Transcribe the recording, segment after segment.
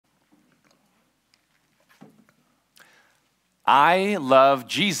I love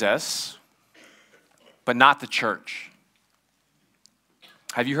Jesus, but not the church.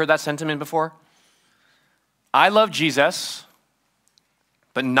 Have you heard that sentiment before? I love Jesus,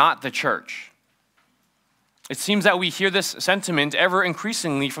 but not the church. It seems that we hear this sentiment ever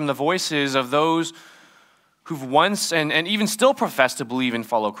increasingly from the voices of those who've once and even still profess to believe and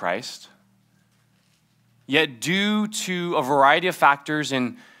follow Christ. Yet due to a variety of factors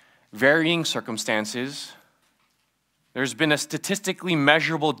and varying circumstances, there's been a statistically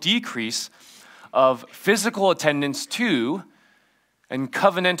measurable decrease of physical attendance to and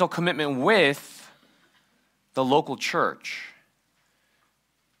covenantal commitment with the local church.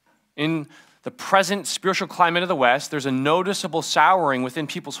 In the present spiritual climate of the West, there's a noticeable souring within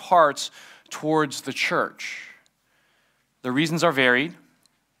people's hearts towards the church. The reasons are varied.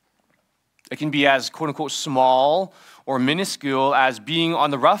 It can be as quote-unquote small or minuscule as being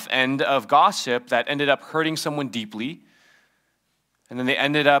on the rough end of gossip that ended up hurting someone deeply, and then they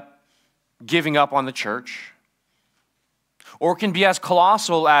ended up giving up on the church. Or it can be as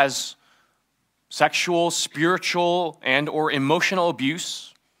colossal as sexual, spiritual, and or emotional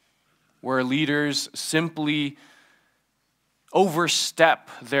abuse, where leaders simply overstep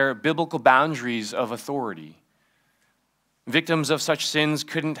their biblical boundaries of authority. Victims of such sins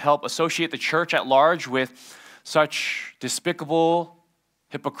couldn't help associate the church at large with such despicable,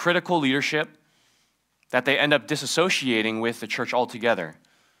 hypocritical leadership that they end up disassociating with the church altogether.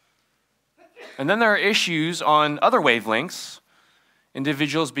 And then there are issues on other wavelengths.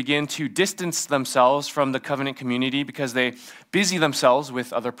 Individuals begin to distance themselves from the covenant community because they busy themselves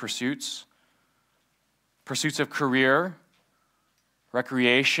with other pursuits of career,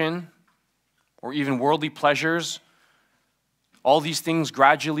 recreation, or even worldly pleasures. All these things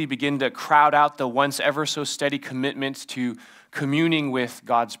gradually begin to crowd out the once ever so steady commitment to communing with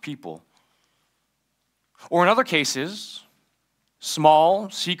God's people. Or in other cases, small,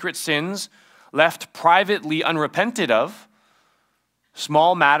 secret sins left privately unrepented of,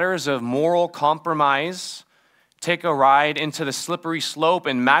 small matters of moral compromise take a ride into the slippery slope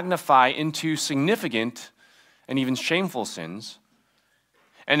and magnify into significant and even shameful sins.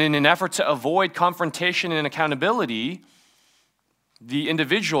 And in an effort to avoid confrontation and accountability, the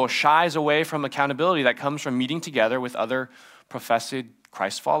individual shies away from accountability that comes from meeting together with other professed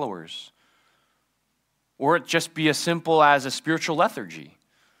Christ followers. Or it just be as simple as a spiritual lethargy.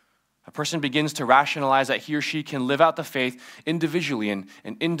 A person begins to rationalize that he or she can live out the faith individually and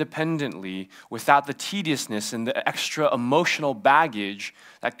independently without the tediousness and the extra emotional baggage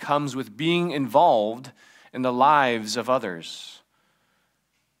that comes with being involved in the lives of others.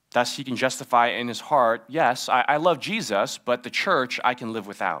 Thus, he can justify in his heart, yes, I love Jesus, but the church I can live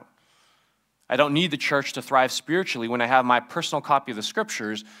without. I don't need the church to thrive spiritually when I have my personal copy of the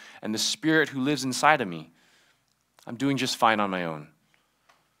scriptures and the Spirit who lives inside of me. I'm doing just fine on my own.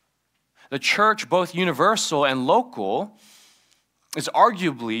 The church, both universal and local, is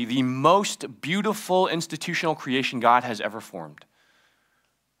arguably the most beautiful institutional creation God has ever formed.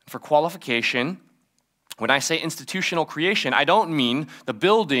 For qualification, when I say institutional creation, I don't mean the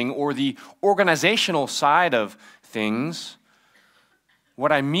building or the organizational side of things.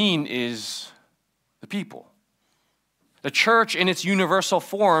 What I mean is the people. The church in its universal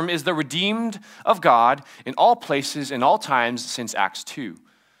form is the redeemed of God in all places and all times since Acts 2.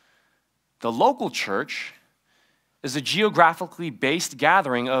 The local church is a geographically based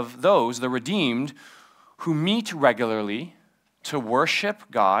gathering of those, the redeemed, who meet regularly to worship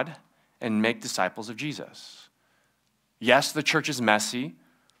God and make disciples of Jesus. Yes, the church is messy,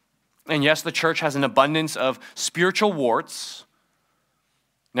 and yes, the church has an abundance of spiritual warts.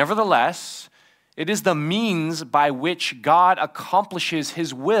 Nevertheless, it is the means by which God accomplishes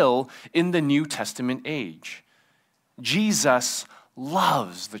his will in the New Testament age. Jesus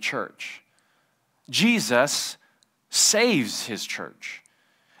loves the church. Jesus saves his church.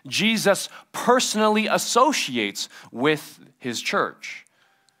 Jesus personally associates with his church.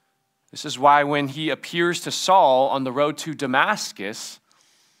 This is why when he appears to Saul on the road to Damascus,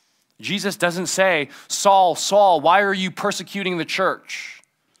 Jesus doesn't say, "Saul, Saul, why are you persecuting the church?"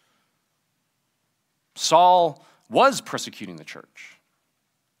 Saul was persecuting the church.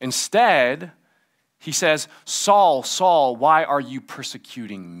 Instead, he says, "Saul, Saul, why are you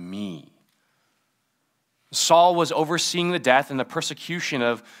persecuting me?" Saul was overseeing the death and the persecution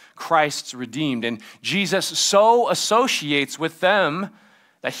of Christ's redeemed, and Jesus so associates with them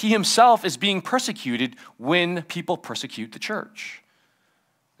that he himself is being persecuted when people persecute the church.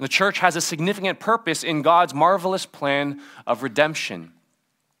 The church has a significant purpose in God's marvelous plan of redemption.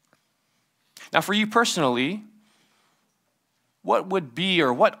 Now, for you personally, what would be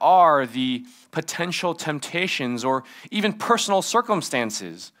or what are the potential temptations or even personal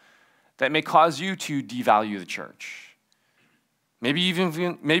circumstances that may cause you to devalue the church? Maybe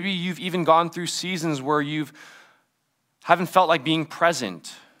you've even gone through seasons where you haven't felt like being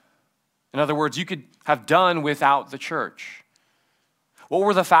present. In other words, you could have done without the church. What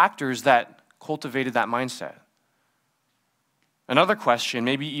were the factors that cultivated that mindset? Another question,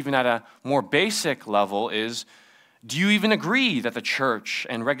 maybe even at a more basic level, is do you even agree that the church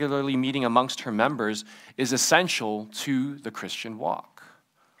and regularly meeting amongst her members is essential to the Christian walk?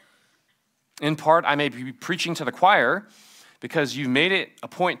 In part, I may be preaching to the choir because you've made it a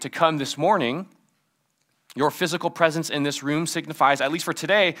point to come this morning. Your physical presence in this room signifies, at least for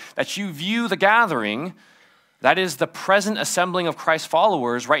today, that you view the gathering, that is the present assembling of Christ's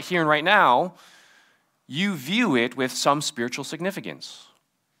followers right here and right now, you view it with some spiritual significance,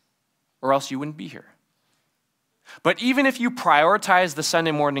 or else you wouldn't be here. But even if you prioritize the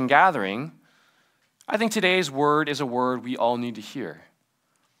Sunday morning gathering, I think today's word is a word we all need to hear.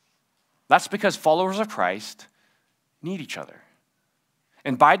 That's because followers of Christ need each other.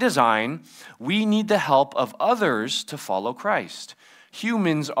 And by design, we need the help of others to follow Christ.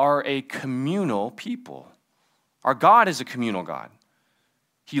 Humans are a communal people. Our God is a communal God.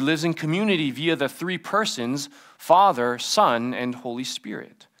 He lives in community via the three persons, Father, Son, and Holy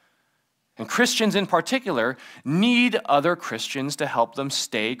Spirit. And Christians in particular need other Christians to help them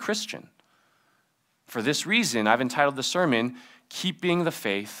stay Christian. For this reason, I've entitled the sermon, Keeping the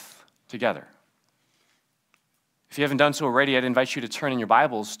Faith Together. If you haven't done so already, I'd invite you to turn in your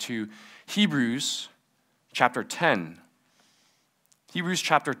Bibles to Hebrews chapter 10. Hebrews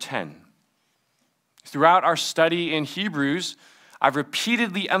chapter 10. Throughout our study in Hebrews, I've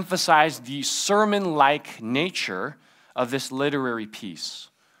repeatedly emphasized the sermon-like nature of this literary piece.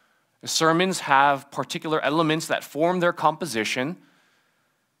 The sermons have particular elements that form their composition.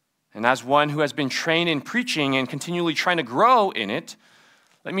 And as one who has been trained in preaching and continually trying to grow in it,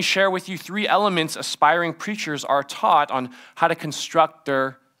 let me share with you three elements aspiring preachers are taught on how to construct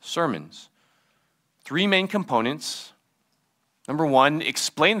their sermons. Three main components. Number one,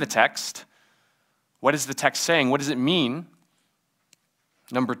 explain the text. What is the text saying? What does it mean?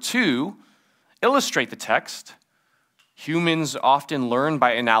 Number two, illustrate the text. Humans often learn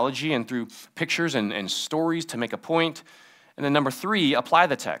by analogy and through pictures and stories to make a point. And then number three, apply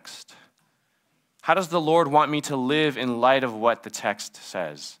the text. How does the Lord want me to live in light of what the text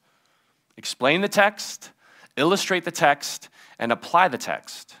says? Explain the text, illustrate the text, and apply the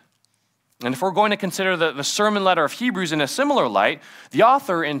text. And if we're going to consider the sermon letter of Hebrews in a similar light, the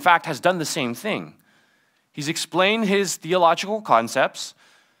author, in fact, has done the same thing. He's explained his theological concepts.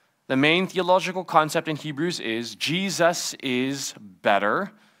 The main theological concept in Hebrews is Jesus is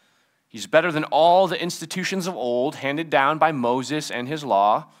better. He's better than all the institutions of old handed down by Moses and his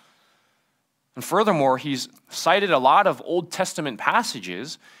law. And furthermore, he's cited a lot of Old Testament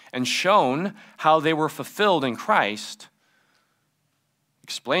passages and shown how they were fulfilled in Christ,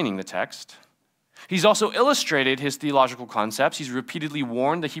 explaining the text. He's also illustrated his theological concepts. He's repeatedly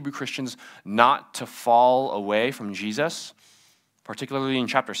warned the Hebrew Christians not to fall away from Jesus. Particularly in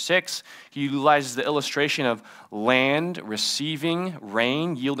chapter 6, he utilizes the illustration of land receiving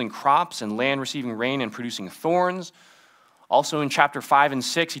rain, yielding crops, and land receiving rain and producing thorns. Also in chapter 5 and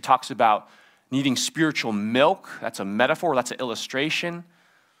 6, he talks about needing spiritual milk. That's a metaphor, that's an illustration.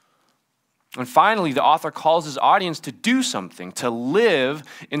 And finally, the author calls his audience to do something, to live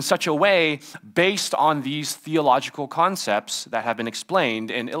in such a way based on these theological concepts that have been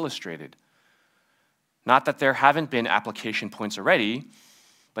explained and illustrated. Not that there haven't been application points already,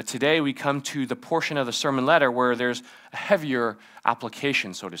 but today we come to the portion of the sermon letter where there's a heavier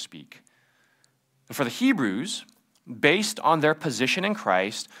application, so to speak. And for the Hebrews, based on their position in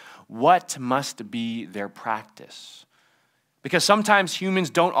Christ, what must be their practice? Because sometimes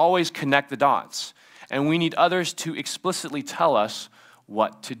humans don't always connect the dots, and we need others to explicitly tell us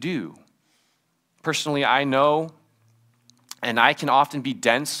what to do. Personally, I know, and I can often be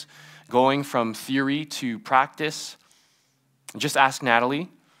dense going from theory to practice. Just ask Natalie.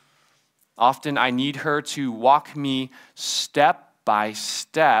 Often I need her to walk me step by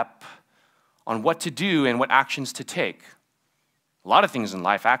step on what to do and what actions to take. A lot of things in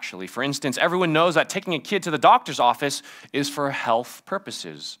life, actually. For instance, everyone knows that taking a kid to the doctor's office is for health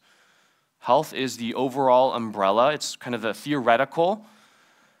purposes. Health is the overall umbrella. It's kind of the theoretical.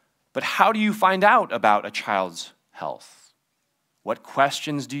 But how do you find out about a child's health? What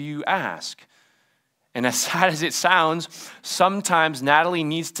questions do you ask? And as sad as it sounds, sometimes Natalie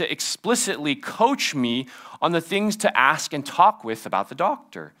needs to explicitly coach me on the things to ask and talk with about the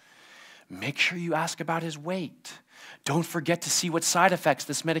doctor. Make sure you ask about his weight. Don't forget to see what side effects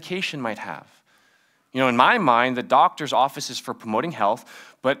this medication might have. In my mind, the doctor's office is for promoting health,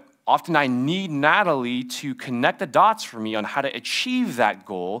 but often I need Natalie to connect the dots for me on how to achieve that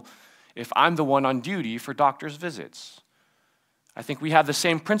goal if I'm the one on duty for doctor's visits. I think we have the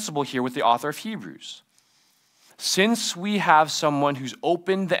same principle here with the author of Hebrews. Since we have someone who's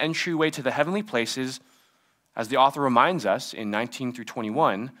opened the entryway to the heavenly places, as the author reminds us in 19 through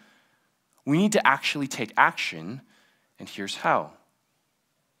 21, we need to actually take action, and here's how.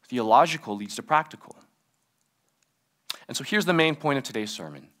 Theological leads to practical. And so here's the main point of today's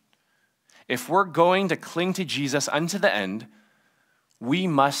sermon. If we're going to cling to Jesus unto the end, we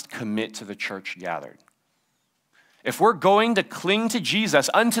must commit to the church gathered. If we're going to cling to Jesus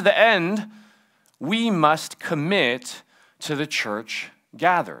unto the end, we must commit to the church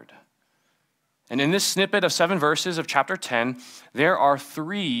gathered. And in this snippet of 7 verses of chapter 10, there are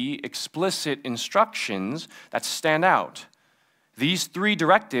 3 explicit instructions that stand out. These 3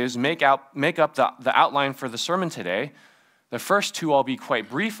 directives make up the outline for the sermon today. The first 2 I'll be quite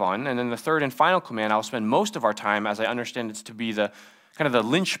brief on, and then the third and final command I'll spend most of our time, as I understand it's to be the kind of the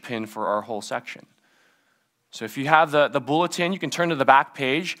linchpin for our whole section. So if you have the bulletin, you can turn to the back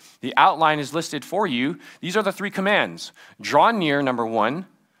page. The outline is listed for you. These are the 3 commands. Draw near, number 1.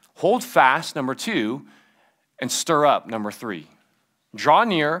 Hold fast, number 2. And stir up, number 3. Draw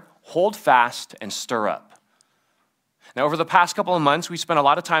near, hold fast, and stir up. Now, over the past couple of months, we spent a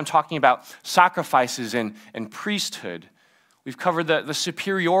lot of time talking about sacrifices and priesthood. We've covered the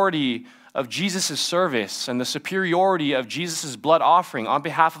superiority of Jesus' service and the superiority of Jesus' blood offering on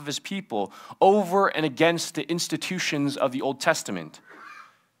behalf of his people over and against the institutions of the Old Testament.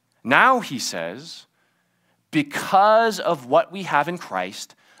 Now, he says, because of what we have in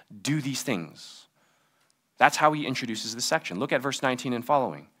Christ, do these things. That's how he introduces this section. Look at verse 19 and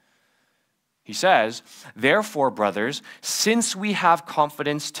following. He says, therefore, brothers, since we have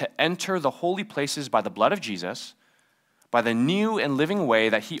confidence to enter the holy places by the blood of Jesus, by the new and living way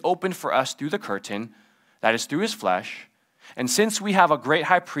that he opened for us through the curtain, that is through his flesh, and since we have a great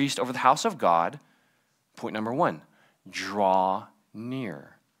high priest over the house of God, point number 1, draw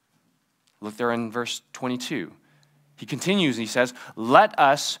near. Look there in verse 22. He continues and he says, let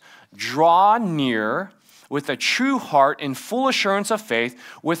us draw near with a true heart in full assurance of faith,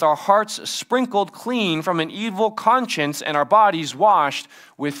 with our hearts sprinkled clean from an evil conscience and our bodies washed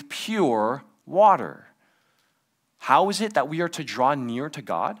with pure water. How is it that we are to draw near to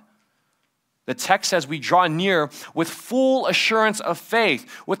God? The text says we draw near with full assurance of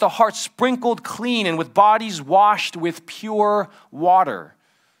faith, with a heart sprinkled clean and with bodies washed with pure water.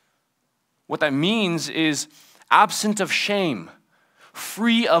 What that means is absent of shame,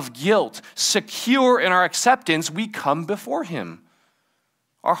 free of guilt, secure in our acceptance, we come before him.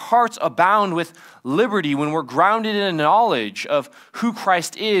 Our hearts abound with liberty when we're grounded in a knowledge of who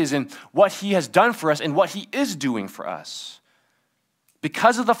Christ is and what he has done for us and what he is doing for us.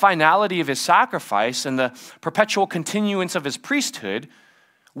 Because of the finality of his sacrifice and the perpetual continuance of his priesthood,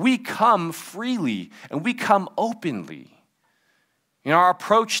 we come freely and we come openly. Our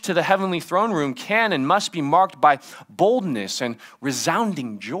approach to the heavenly throne room can and must be marked by boldness and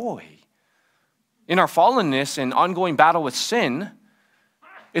resounding joy. In our fallenness and ongoing battle with sin,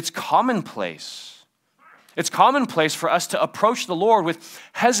 it's commonplace. It's commonplace for us to approach the Lord with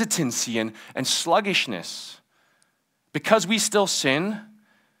hesitancy and sluggishness. Because we still sin,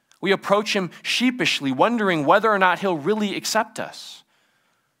 we approach him sheepishly, wondering whether or not he'll really accept us.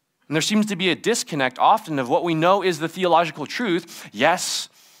 And there seems to be a disconnect often of what we know is the theological truth. Yes,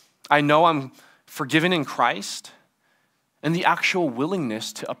 I know I'm forgiven in Christ, and the actual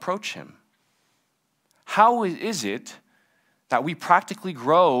willingness to approach him. How is it that we practically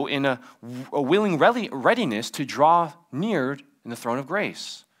grow in a willing readiness to draw near in the throne of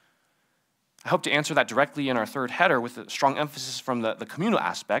grace? I hope to answer that directly in our third header with a strong emphasis from the communal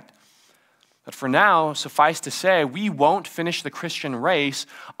aspect. But for now, suffice to say, we won't finish the Christian race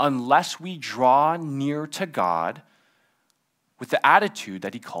unless we draw near to God with the attitude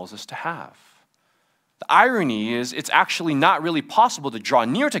that he calls us to have. The irony is it's actually not really possible to draw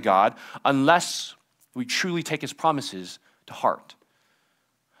near to God unless we truly take his promises to heart.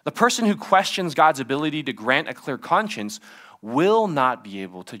 The person who questions God's ability to grant a clear conscience will not be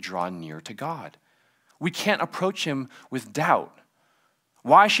able to draw near to God. We can't approach him with doubt.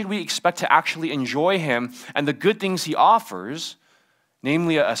 Why should we expect to actually enjoy him and the good things he offers,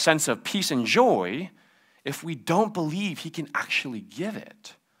 namely a sense of peace and joy, if we don't believe he can actually give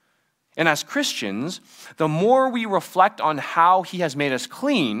it? And as Christians, the more we reflect on how he has made us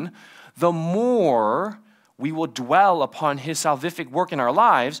clean, the more we will dwell upon his salvific work in our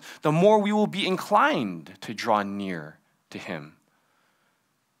lives, the more we will be inclined to draw near to him.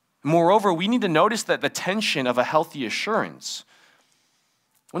 Moreover, we need to notice that the tension of a healthy assurance.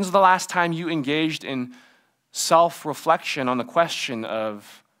 When's the last time you engaged in self-reflection on the question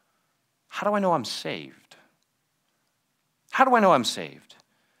of, how do I know I'm saved? How do I know I'm saved?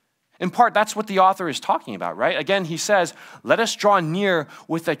 In part, that's what the author is talking about, right? Again, he says, let us draw near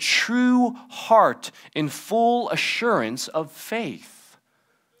with a true heart in full assurance of faith.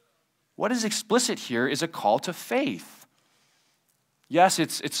 What is explicit here is a call to faith. Yes,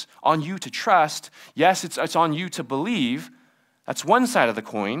 it's on you to trust. Yes, it's on you to believe. That's one side of the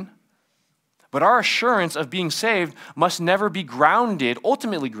coin. But our assurance of being saved must never be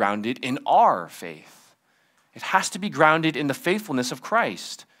ultimately grounded in our faith. It has to be grounded in the faithfulness of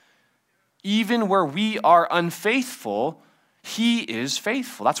Christ. Even where we are unfaithful, he is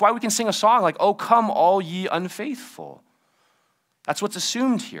faithful. That's why we can sing a song like, "Oh, come all ye unfaithful." That's what's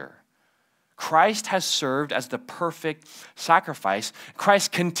assumed here. Christ has served as the perfect sacrifice.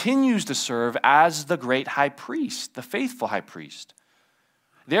 Christ continues to serve as the great high priest, the faithful high priest.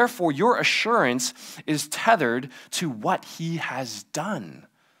 Therefore, your assurance is tethered to what he has done.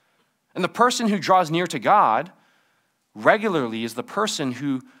 And the person who draws near to God regularly is the person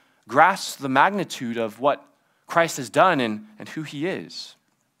who grasps the magnitude of what Christ has done and who he is.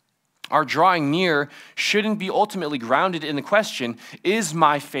 Our drawing near shouldn't be ultimately grounded in the question, is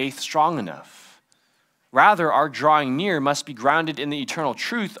my faith strong enough? Rather, our drawing near must be grounded in the eternal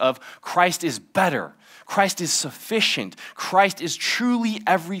truth of Christ is better, Christ is sufficient, Christ is truly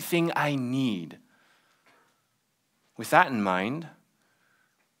everything I need. With that in mind,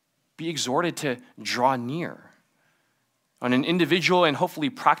 be exhorted to draw near. On an individual and hopefully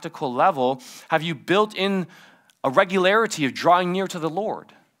practical level, have you built in a regularity of drawing near to the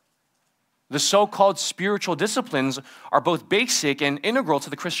Lord? The so-called spiritual disciplines are both basic and integral to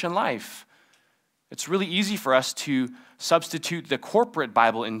the Christian life. It's really easy for us to substitute the corporate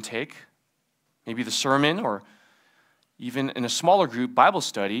Bible intake, maybe the sermon, or even in a smaller group Bible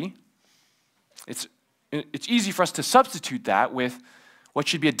study. It's easy for us to substitute that with what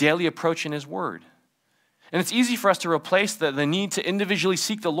should be a daily approach in his word. And it's easy for us to replace the need to individually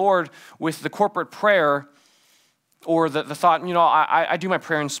seek the Lord with the corporate prayer or the thought, I do my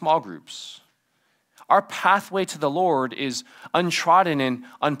prayer in small groups. Our pathway to the Lord is untrodden and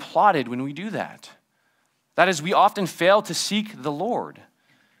unplotted when we do that. That is, we often fail to seek the Lord.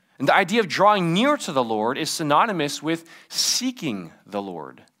 And the idea of drawing near to the Lord is synonymous with seeking the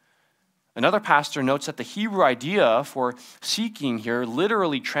Lord. Another pastor notes that the Hebrew idea for seeking here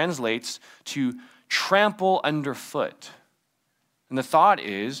literally translates to trample underfoot. And the thought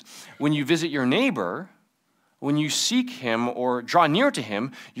is, when you visit your neighbor, when you seek him or draw near to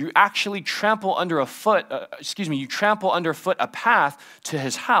him, you actually trample underfoot a path to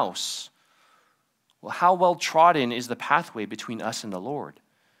his house. Well, how well trodden is the pathway between us and the Lord?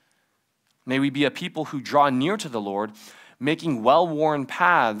 May we be a people who draw near to the Lord, making well-worn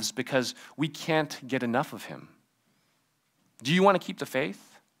paths because we can't get enough of him. Do you want to keep the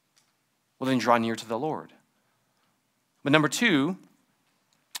faith? Well, then draw near to the Lord. But number two,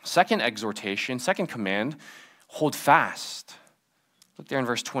 second exhortation, second command, hold fast. Look there in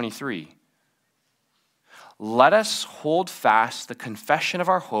verse 23. Let us hold fast the confession of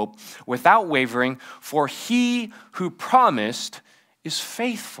our hope without wavering, for he who promised is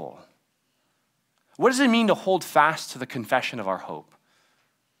faithful. What does it mean to hold fast to the confession of our hope?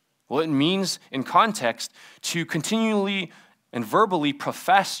 Well, it means, in context, to continually and verbally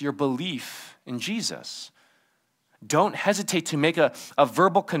profess your belief in Jesus. Don't hesitate to make a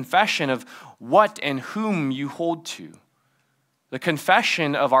verbal confession of what and whom you hold to. The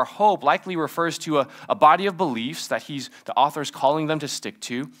confession of our hope likely refers to a body of beliefs that the author is calling them to stick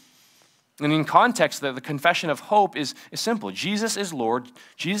to. And in context, the confession of hope is simple. Jesus is Lord,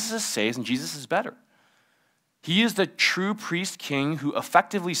 Jesus saves, and Jesus is better. He is the true priest king who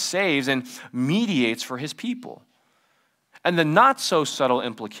effectively saves and mediates for his people. And the not so subtle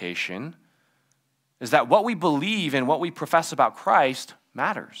implication is that what we believe and what we profess about Christ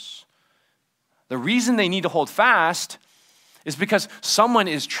matters. The reason they need to hold fast is because someone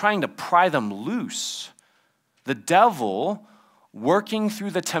is trying to pry them loose. The devil, working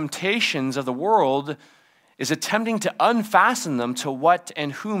through the temptations of the world, is attempting to unfasten them to what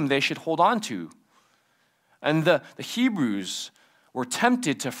and whom they should hold on to. And the Hebrews were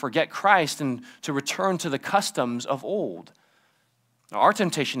tempted to forget Christ and to return to the customs of old. Now, our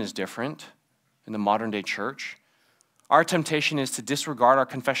temptation is different in the modern day church. Our temptation is to disregard our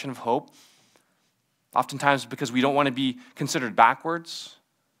confession of hope, oftentimes because we don't want to be considered backwards,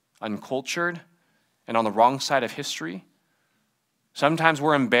 uncultured, and on the wrong side of history. Sometimes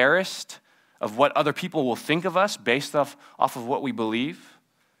we're embarrassed of what other people will think of us based off of what we believe.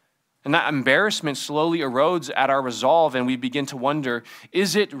 And that embarrassment slowly erodes at our resolve, and we begin to wonder,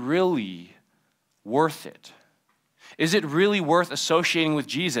 is it really worth it? Is it really worth associating with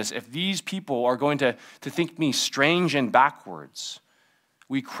Jesus if these people are going to think me strange and backwards?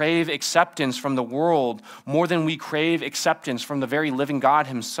 We crave acceptance from the world more than we crave acceptance from the very living God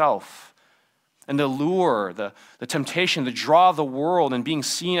himself. And the lure, the temptation, the draw of the world and being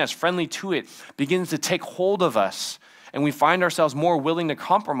seen as friendly to it begins to take hold of us. And we find ourselves more willing to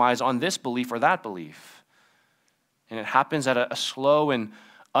compromise on this belief or that belief. And it happens at a slow and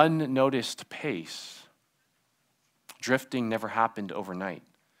unnoticed pace. Drifting never happened overnight.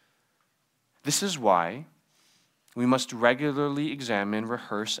 This is why we must regularly examine,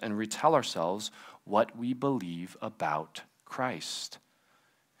 rehearse, and retell ourselves what we believe about Christ.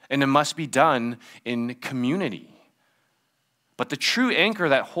 And it must be done in community. But the true anchor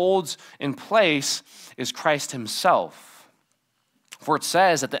that holds in place is Christ himself. For it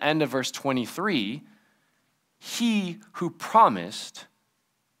says at the end of verse 23, he who promised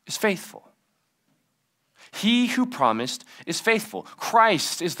is faithful. He who promised is faithful.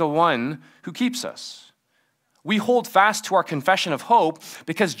 Christ is the one who keeps us. We hold fast to our confession of hope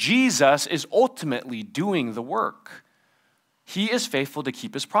because Jesus is ultimately doing the work. He is faithful to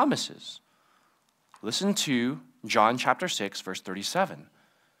keep his promises. Listen to John chapter 6, verse 37.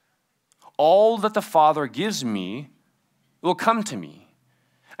 All that the Father gives me will come to me,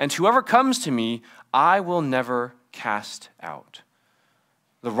 and whoever comes to me, I will never cast out.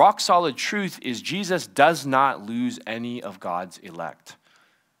 The rock-solid truth is Jesus does not lose any of God's elect.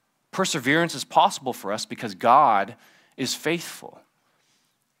 Perseverance is possible for us because God is faithful.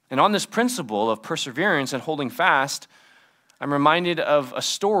 And on this principle of perseverance and holding fast, I'm reminded of a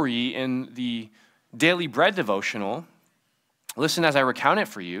story in the Daily Bread devotional. Listen as I recount it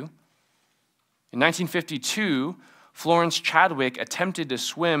for you. In 1952, Florence Chadwick attempted to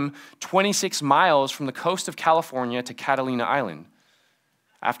swim 26 miles from the coast of California to Catalina Island.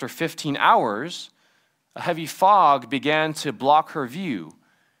 After 15 hours, a heavy fog began to block her view.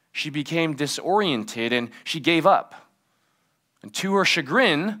 She became disoriented and she gave up. And to her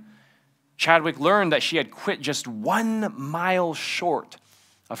chagrin, Chadwick learned that she had quit just 1 mile short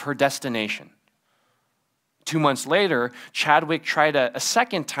of her destination. 2 months later, Chadwick tried a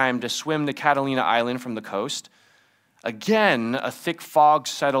second time to swim to Catalina Island from the coast. Again, a thick fog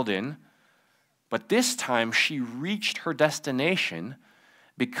settled in, but this time she reached her destination,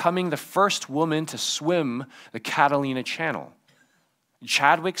 becoming the first woman to swim the Catalina Channel.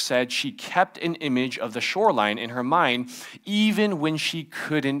 Chadwick said she kept an image of the shoreline in her mind even when she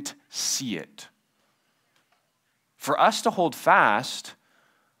couldn't see it. For us to hold fast,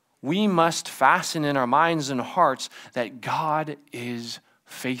 we must fasten in our minds and hearts that God is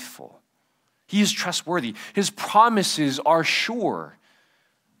faithful. He is trustworthy. His promises are sure.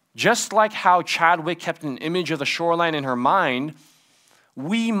 Just like how Chadwick kept an image of the shoreline in her mind,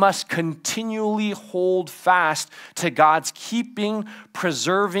 we must continually hold fast to God's keeping,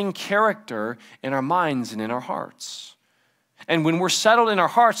 preserving character in our minds and in our hearts. And when we're settled in our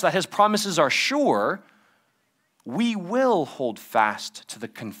hearts that his promises are sure, we will hold fast to the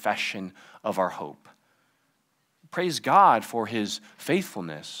confession of our hope. Praise God for his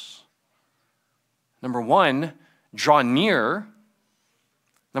faithfulness. Number one, draw near.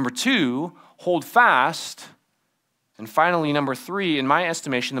 Number two, hold fast. And finally, number three, in my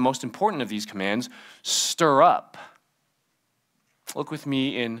estimation, the most important of these commands, stir up. Look with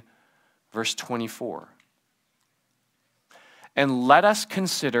me in verse 24. And let us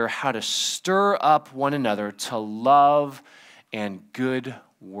consider how to stir up one another to love and good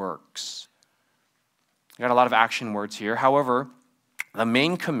works. I got a lot of action words here. However, the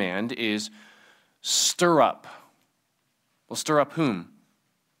main command is stir up. Well, stir up whom?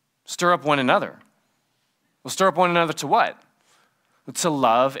 Stir up one another. Well, stir up one another to what? To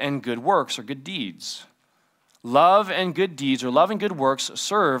love and good works or good deeds. Love and good deeds or love and good works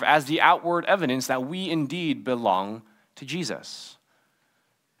serve as the outward evidence that we indeed belong to Jesus.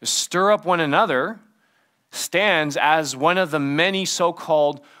 Stir up one another stands as one of the many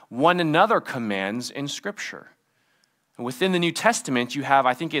so-called one another commands in Scripture. And within the New Testament, you have,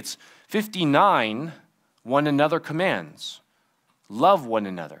 I think it's 59 one another commands. Love one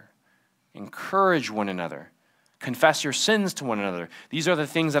another. Encourage one another. Confess your sins to one another. These are the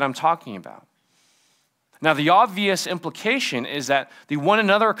things that I'm talking about. Now, the obvious implication is that the one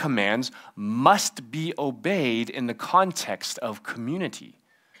another commands must be obeyed in the context of community.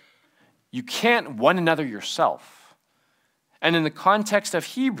 You can't one another yourself. And in the context of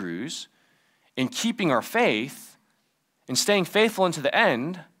Hebrews, in keeping our faith, in staying faithful unto the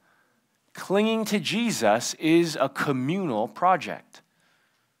end, clinging to Jesus is a communal project.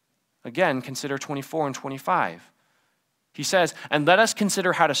 Again, consider 24 and 25. He says, "And let us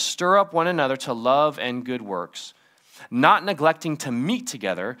consider how to stir up one another to love and good works, not neglecting to meet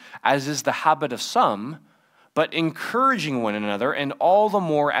together, as is the habit of some, but encouraging one another, and all the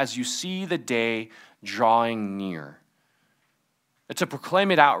more as you see the day drawing near." To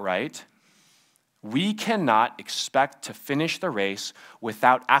proclaim it outright, we cannot expect to finish the race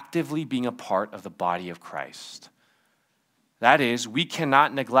without actively being a part of the body of Christ. That is, we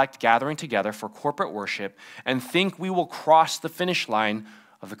cannot neglect gathering together for corporate worship and think we will cross the finish line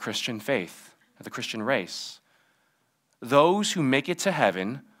of the Christian faith, of the Christian race. Those who make it to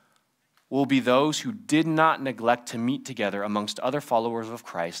heaven will be those who did not neglect to meet together amongst other followers of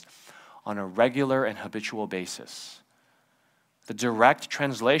Christ on a regular and habitual basis. The direct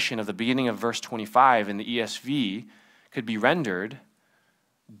translation of the beginning of verse 25 in the ESV could be rendered,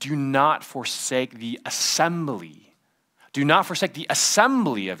 "Do not forsake the assembly. Do not forsake the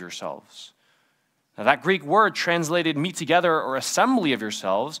assembly of yourselves." Now, that Greek word translated meet together or assembly of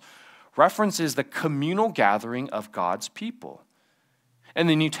yourselves references the communal gathering of God's people. In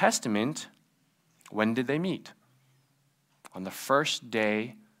the New Testament, when did they meet? On the first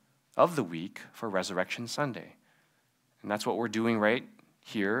day of the week for Resurrection Sunday. And that's what we're doing right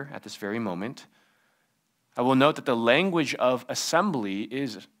here at this very moment. I will note that the language of assembly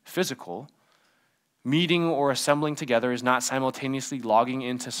is physical. Meeting or assembling together is not simultaneously logging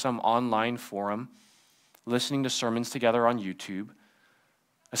into some online forum, listening to sermons together on YouTube.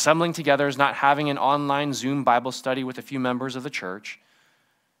 Assembling together is not having an online Zoom Bible study with a few members of the church.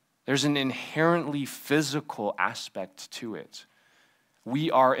 There's an inherently physical aspect to it. We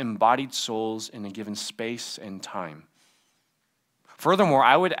are embodied souls in a given space and time. Furthermore,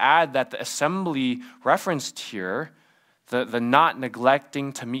 I would add that the assembly referenced here, the not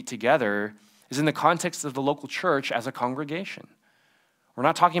neglecting to meet together, is in the context of the local church as a congregation. We're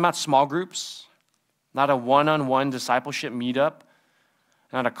not talking about small groups, not a one-on-one discipleship meetup,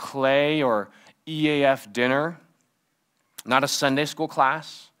 not a Clay or EAF dinner, not a Sunday school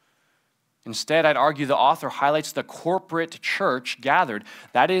class. Instead, I'd argue the author highlights the corporate church gathered.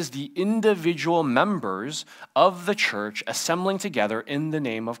 That is, the individual members of the church assembling together in the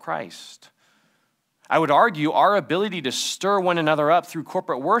name of Christ. I would argue our ability to stir one another up through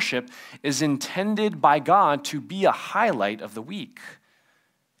corporate worship is intended by God to be a highlight of the week.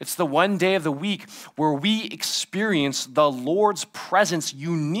 It's the one day of the week where we experience the Lord's presence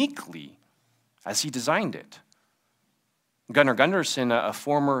uniquely as He designed it. Gunnar Gunderson, a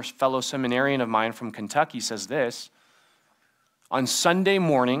former fellow seminarian of mine from Kentucky, says this: "On Sunday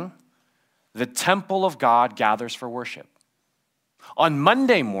morning, the temple of God gathers for worship. On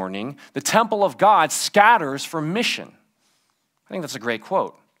Monday morning, the temple of God scatters for mission." I think that's a great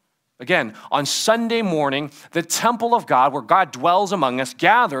quote. Again, on Sunday morning, the temple of God, where God dwells among us,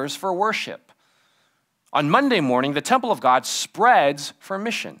 gathers for worship. On Monday morning, the temple of God spreads for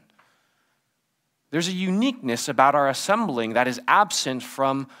mission. There's a uniqueness about our assembling that is absent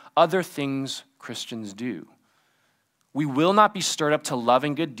from other things Christians do. We will not be stirred up to love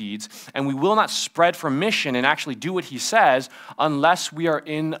and good deeds, and we will not spread for mission and actually do what He says unless we are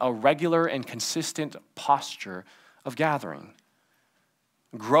in a regular and consistent posture of gathering.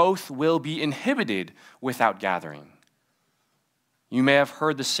 Growth will be inhibited without gathering. You may have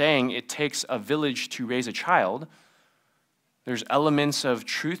heard the saying, "It takes a village to raise a child." There's elements of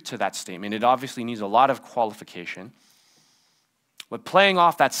truth to that statement. It obviously needs a lot of qualification. But playing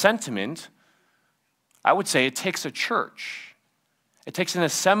off that sentiment, I would say it takes a church. It takes an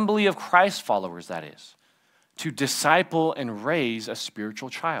assembly of Christ followers, that is, to disciple and raise a spiritual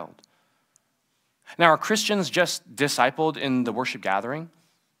child. Now, are Christians just discipled in the worship gathering?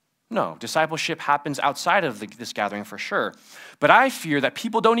 No, discipleship happens outside of this gathering for sure. But I fear that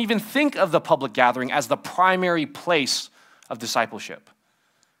people don't even think of the public gathering as the primary place of discipleship.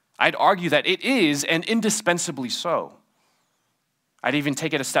 I'd argue that it is, and indispensably so. I'd even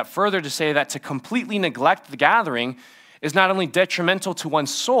take it a step further to say that to completely neglect the gathering is not only detrimental to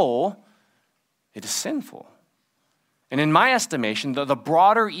one's soul, it is sinful. And in my estimation, the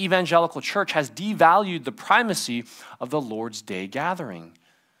broader evangelical church has devalued the primacy of the Lord's Day gathering.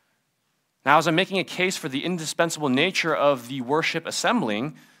 Now, as I'm making a case for the indispensable nature of the worship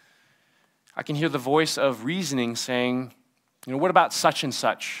assembling, I can hear the voice of reasoning saying, what about such and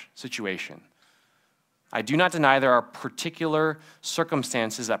such situation? I do not deny there are particular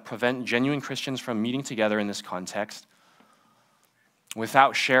circumstances that prevent genuine Christians from meeting together in this context.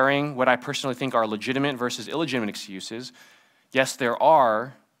 Without sharing what I personally think are legitimate versus illegitimate excuses, yes, there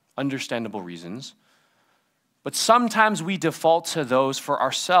are understandable reasons. But sometimes we default to those for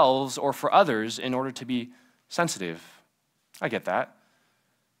ourselves or for others in order to be sensitive. I get that.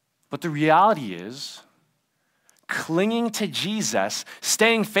 But the reality is, clinging to Jesus,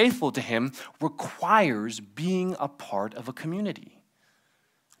 staying faithful to him, requires being a part of a community.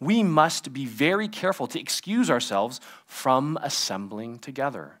 We must be very careful to excuse ourselves from assembling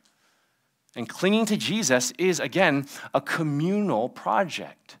together. And clinging to Jesus is, again, a communal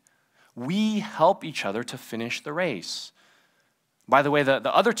project. We help each other to finish the race. By the way,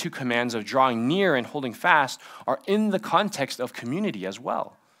 the other two commands of drawing near and holding fast are in the context of community as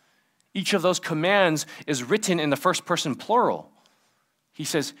well. Each of those commands is written in the first person plural. He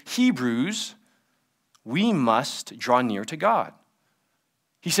says, Hebrews, we must draw near to God.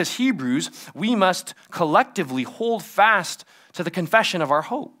 He says, Hebrews, we must collectively hold fast to the confession of our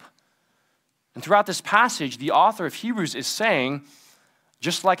hope. And throughout this passage, the author of Hebrews is saying,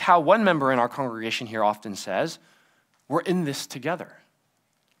 just like how one member in our congregation here often says, we're in this together.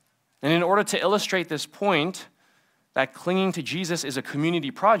 And in order to illustrate this point, that clinging to Jesus is a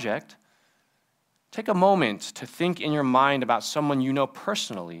community project, take a moment to think in your mind about someone you know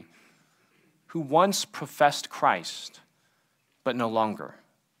personally who once professed Christ, but no longer.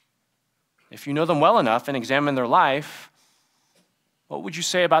 If you know them well enough and examine their life, what would you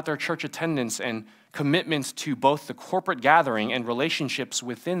say about their church attendance and commitments to both the corporate gathering and relationships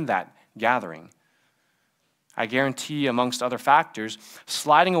within that gathering? I guarantee, amongst other factors,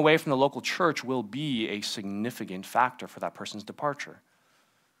 sliding away from the local church will be a significant factor for that person's departure.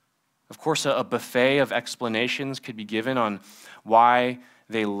 Of course, a buffet of explanations could be given on why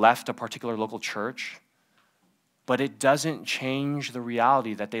they left a particular local church, but it doesn't change the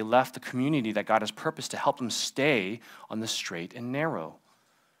reality that they left the community that God has purposed to help them stay on the straight and narrow.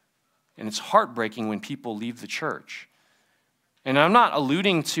 And it's heartbreaking when people leave the church. And I'm not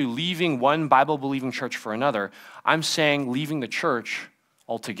alluding to leaving one Bible-believing church for another. I'm saying leaving the church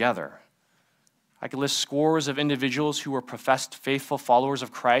altogether. I could list scores of individuals who were professed faithful followers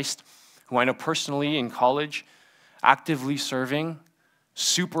of Christ, who I know personally in college, actively serving,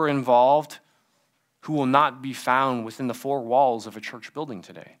 super involved, who will not be found within the four walls of a church building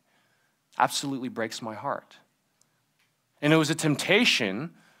today. Absolutely breaks my heart. And it was a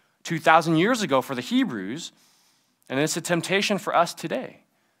temptation 2,000 years ago for the Hebrews, and it's a temptation for us today.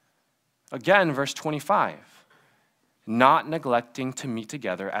 Again, verse 25, not neglecting to meet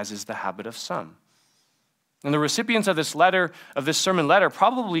together as is the habit of some. And the recipients of this letter, of this sermon letter,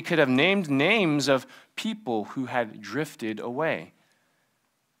 probably could have named names of people who had drifted away.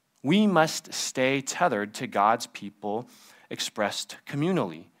 We must stay tethered to God's people expressed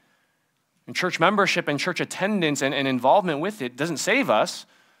communally. And church membership and church attendance and involvement with it doesn't save us,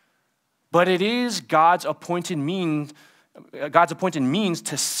 but it is God's appointed means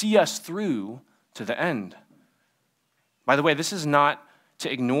to see us through to the end. By the way, this is not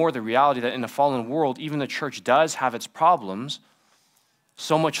to ignore the reality that in a fallen world, even the church does have its problems,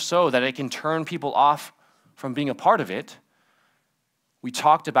 so much so that it can turn people off from being a part of it. We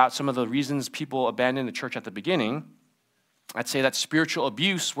talked about some of the reasons people abandon the church at the beginning. I'd say that spiritual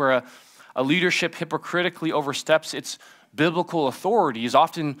abuse, where a leadership hypocritically oversteps its biblical authority, is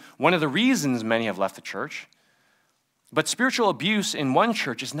often one of the reasons many have left the church. But spiritual abuse in one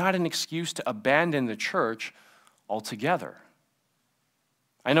church is not an excuse to abandon the church altogether.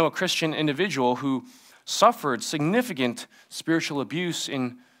 I know a Christian individual who suffered significant spiritual abuse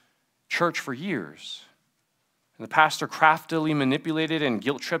in church for years. And the pastor craftily manipulated and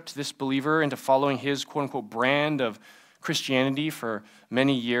guilt-tripped this believer into following his quote-unquote brand of Christianity for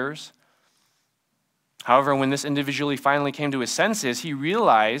many years. However, when this individual finally came to his senses, he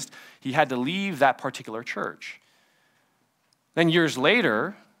realized he had to leave that particular church. Then years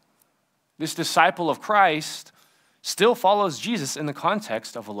later, this disciple of Christ still follows Jesus in the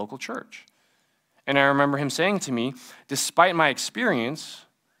context of a local church. And I remember him saying to me, despite my experience,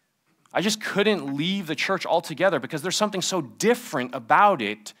 I just couldn't leave the church altogether because there's something so different about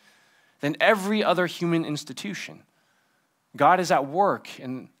it than every other human institution. God is at work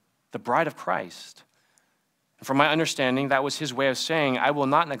in the bride of Christ. And from my understanding, that was his way of saying, I will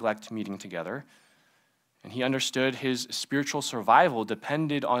not neglect meeting together. And he understood his spiritual survival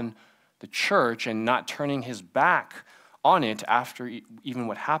depended on the church and not turning his back on it after even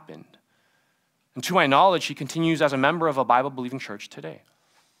what happened. And to my knowledge, he continues as a member of a Bible-believing church today.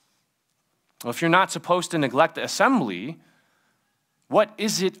 Well, if you're not supposed to neglect the assembly, what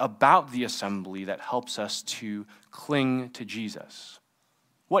is it about the assembly that helps us to cling to Jesus?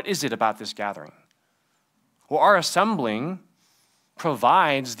 What is it about this gathering? Well, our assembling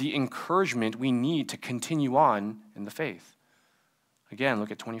provides the encouragement we need to continue on in the faith. Again,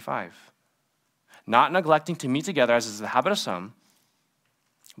 look at 25. Not neglecting to meet together, as is the habit of some,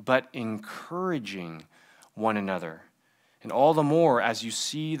 but encouraging one another, and all the more as you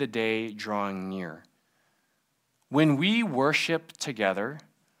see the day drawing near. When we worship together,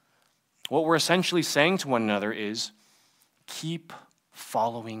 what we're essentially saying to one another is, keep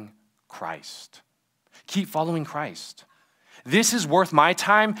following Christ. Keep following Christ. This is worth my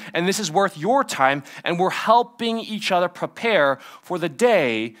time, and this is worth your time, and we're helping each other prepare for the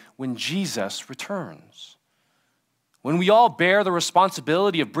day when Jesus returns. When we all bear the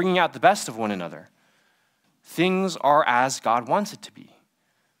responsibility of bringing out the best of one another, things are as God wants it to be.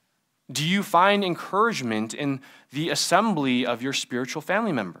 Do you find encouragement in the assembly of your spiritual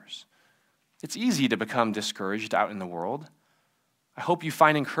family members? It's easy to become discouraged out in the world. I hope you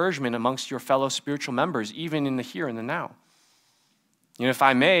find encouragement amongst your fellow spiritual members, even in the here and the now. And if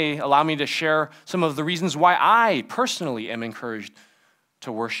I may, allow me to share some of the reasons why I personally am encouraged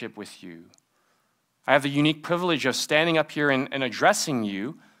to worship with you. I have the unique privilege of standing up here and addressing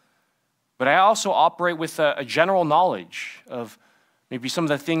you, but I also operate with a general knowledge of maybe some of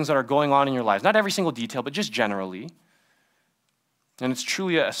the things that are going on in your lives. Not every single detail, but just generally. And it's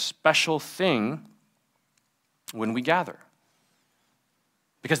truly a special thing when we gather.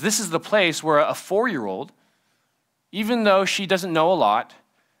 Because this is the place where a 4-year-old, even though she doesn't know a lot,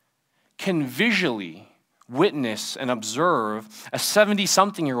 can visually witness and observe a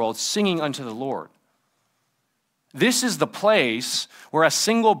 70-something-year-old singing unto the Lord. This is the place where a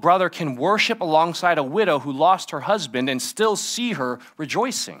single brother can worship alongside a widow who lost her husband and still see her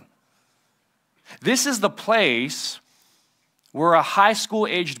rejoicing. This is the place where a high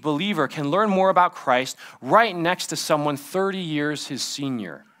school-aged believer can learn more about Christ right next to someone 30 years his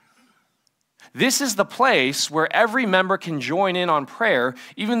senior. This is the place where every member can join in on prayer,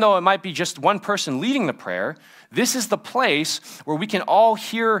 even though it might be just one person leading the prayer. This is the place where we can all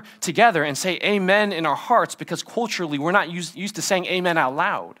hear together and say amen in our hearts, because culturally we're not used to saying amen out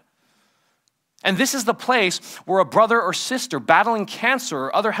loud. And this is the place where a brother or sister battling cancer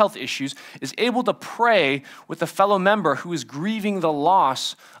or other health issues is able to pray with a fellow member who is grieving the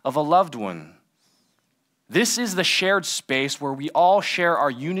loss of a loved one. This is the shared space where we all share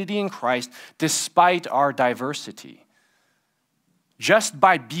our unity in Christ despite our diversity. Just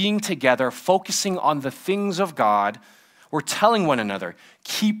by being together, focusing on the things of God, we're telling one another,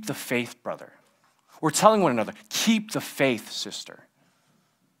 keep the faith, brother. We're telling one another, keep the faith, sister.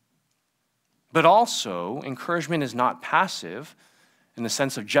 But also, encouragement is not passive in the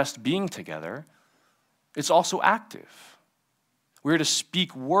sense of just being together. It's also active. We're to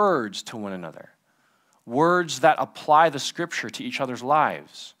speak words to one another, words that apply the scripture to each other's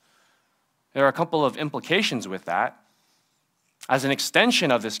lives. There are a couple of implications with that. As an extension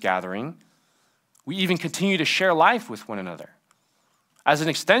of this gathering, we even continue to share life with one another. As an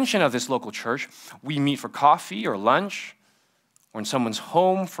extension of this local church, we meet for coffee or lunch, or in someone's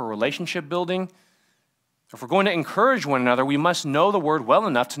home for relationship building. If we're going to encourage one another, we must know the word well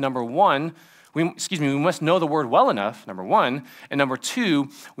enough to, we must know the word well enough, number one, and number two,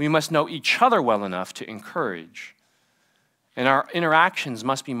 we must know each other well enough to encourage. And our interactions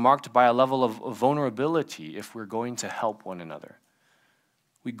must be marked by a level of vulnerability if we're going to help one another.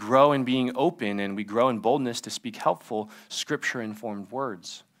 We grow in being open, and we grow in boldness to speak helpful, scripture-informed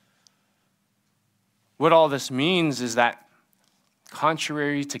words. What all this means is that,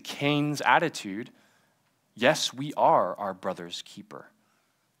 contrary to Cain's attitude, yes, we are our brother's keeper.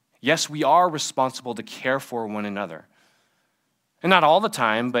 Yes, we are responsible to care for one another. And not all the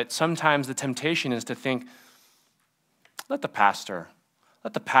time, but sometimes the temptation is to think, let the pastor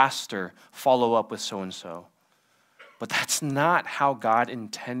follow up with so-and-so. But that's not how God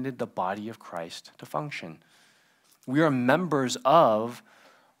intended the body of Christ to function. We are members of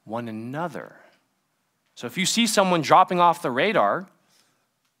one another. So if you see someone dropping off the radar,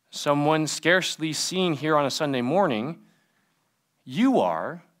 someone scarcely seen here on a Sunday morning,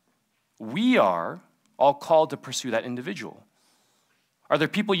 we are all called to pursue that individual. Are there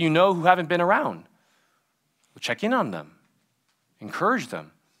people you know who haven't been around? Well, check in on them. Encourage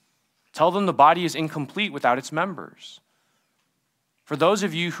them. Tell them the body is incomplete without its members. For those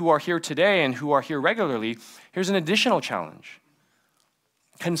of you who are here today and who are here regularly, here's an additional challenge.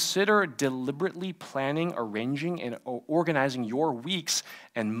 Consider deliberately planning, arranging, and organizing your weeks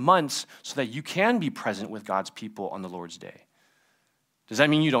and months so that you can be present with God's people on the Lord's day. Does that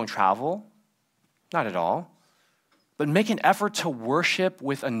mean you don't travel? Not at all. But make an effort to worship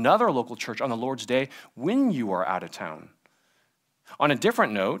with another local church on the Lord's day when you are out of town. On a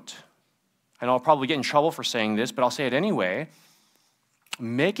different note, and I'll probably get in trouble for saying this, but I'll say it anyway,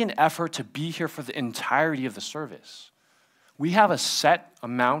 make an effort to be here for the entirety of the service. We have a set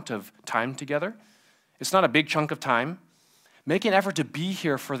amount of time together. It's not a big chunk of time. Make an effort to be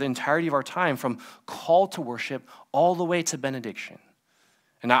here for the entirety of our time, from call to worship all the way to benediction.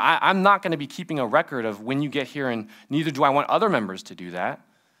 And I'm not going to be keeping a record of when you get here, and neither do I want other members to do that.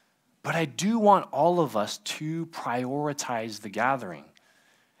 But I do want all of us to prioritize the gathering.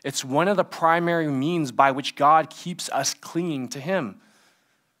 It's one of the primary means by which God keeps us clinging to him.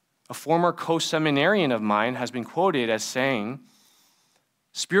 A former co-seminarian of mine has been quoted as saying,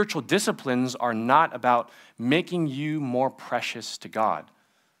 spiritual disciplines are not about making you more precious to God.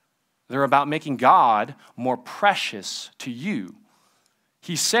 They're about making God more precious to you.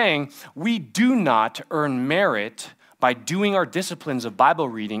 He's saying we do not earn merit by doing our disciplines of Bible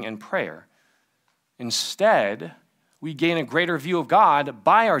reading and prayer. Instead, we gain a greater view of God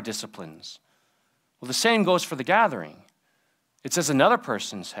by our disciplines. Well, the same goes for the gathering. It's as another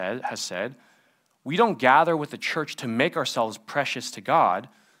person has said, we don't gather with the church to make ourselves precious to God.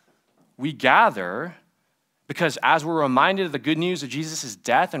 We gather because as we're reminded of the good news of Jesus'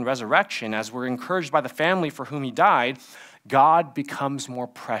 death and resurrection, as we're encouraged by the family for whom he died, God becomes more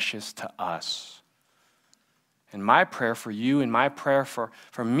precious to us. And my prayer for you and my prayer for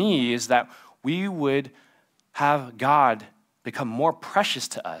me is that we would have God become more precious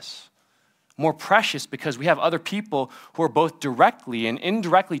to us. More precious because we have other people who are both directly and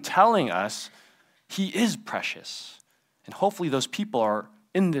indirectly telling us he is precious. And hopefully those people are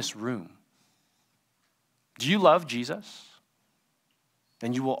in this room. Do you love Jesus?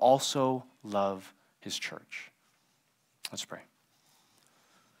 Then you will also love his church. Let's pray.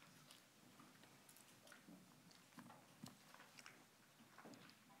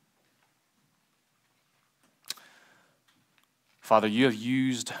 Father, you have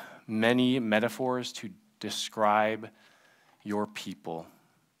used many metaphors to describe your people.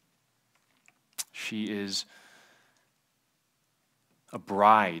 She is a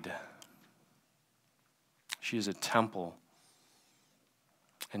bride. She is a temple.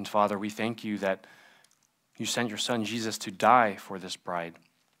 And Father, we thank you that you sent your son Jesus to die for this bride.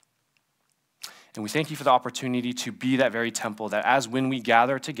 And we thank you for the opportunity to be that very temple, that as when we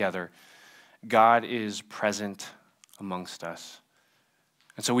gather together, God is present amongst us.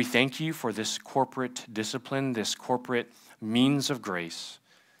 And so we thank you for this corporate discipline, this corporate means of grace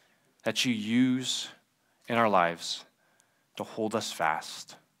that you use in our lives to hold us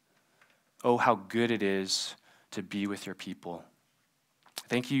fast. Oh, how good it is to be with your people.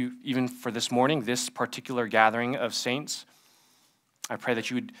 Thank you even for this morning, this particular gathering of saints. I pray that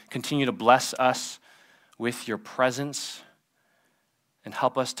you would continue to bless us with your presence and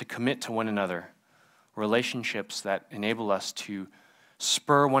help us to commit to one another, relationships that enable us to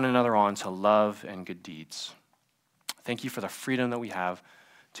spur one another on to love and good deeds. Thank you for the freedom that we have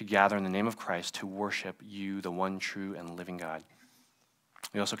to gather in the name of Christ to worship you, the one true and living God.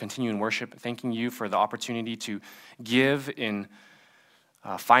 We also continue in worship, thanking you for the opportunity to give in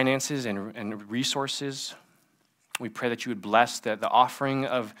finances and resources. We pray that you would bless the offering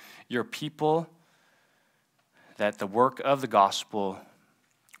of your people, that the work of the gospel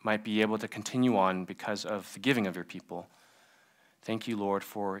might be able to continue on because of the giving of your people. Thank you, Lord,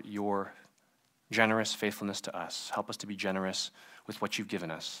 for your generous faithfulness to us. Help us to be generous with what you've given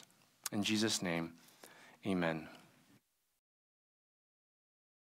us. In Jesus' name, amen.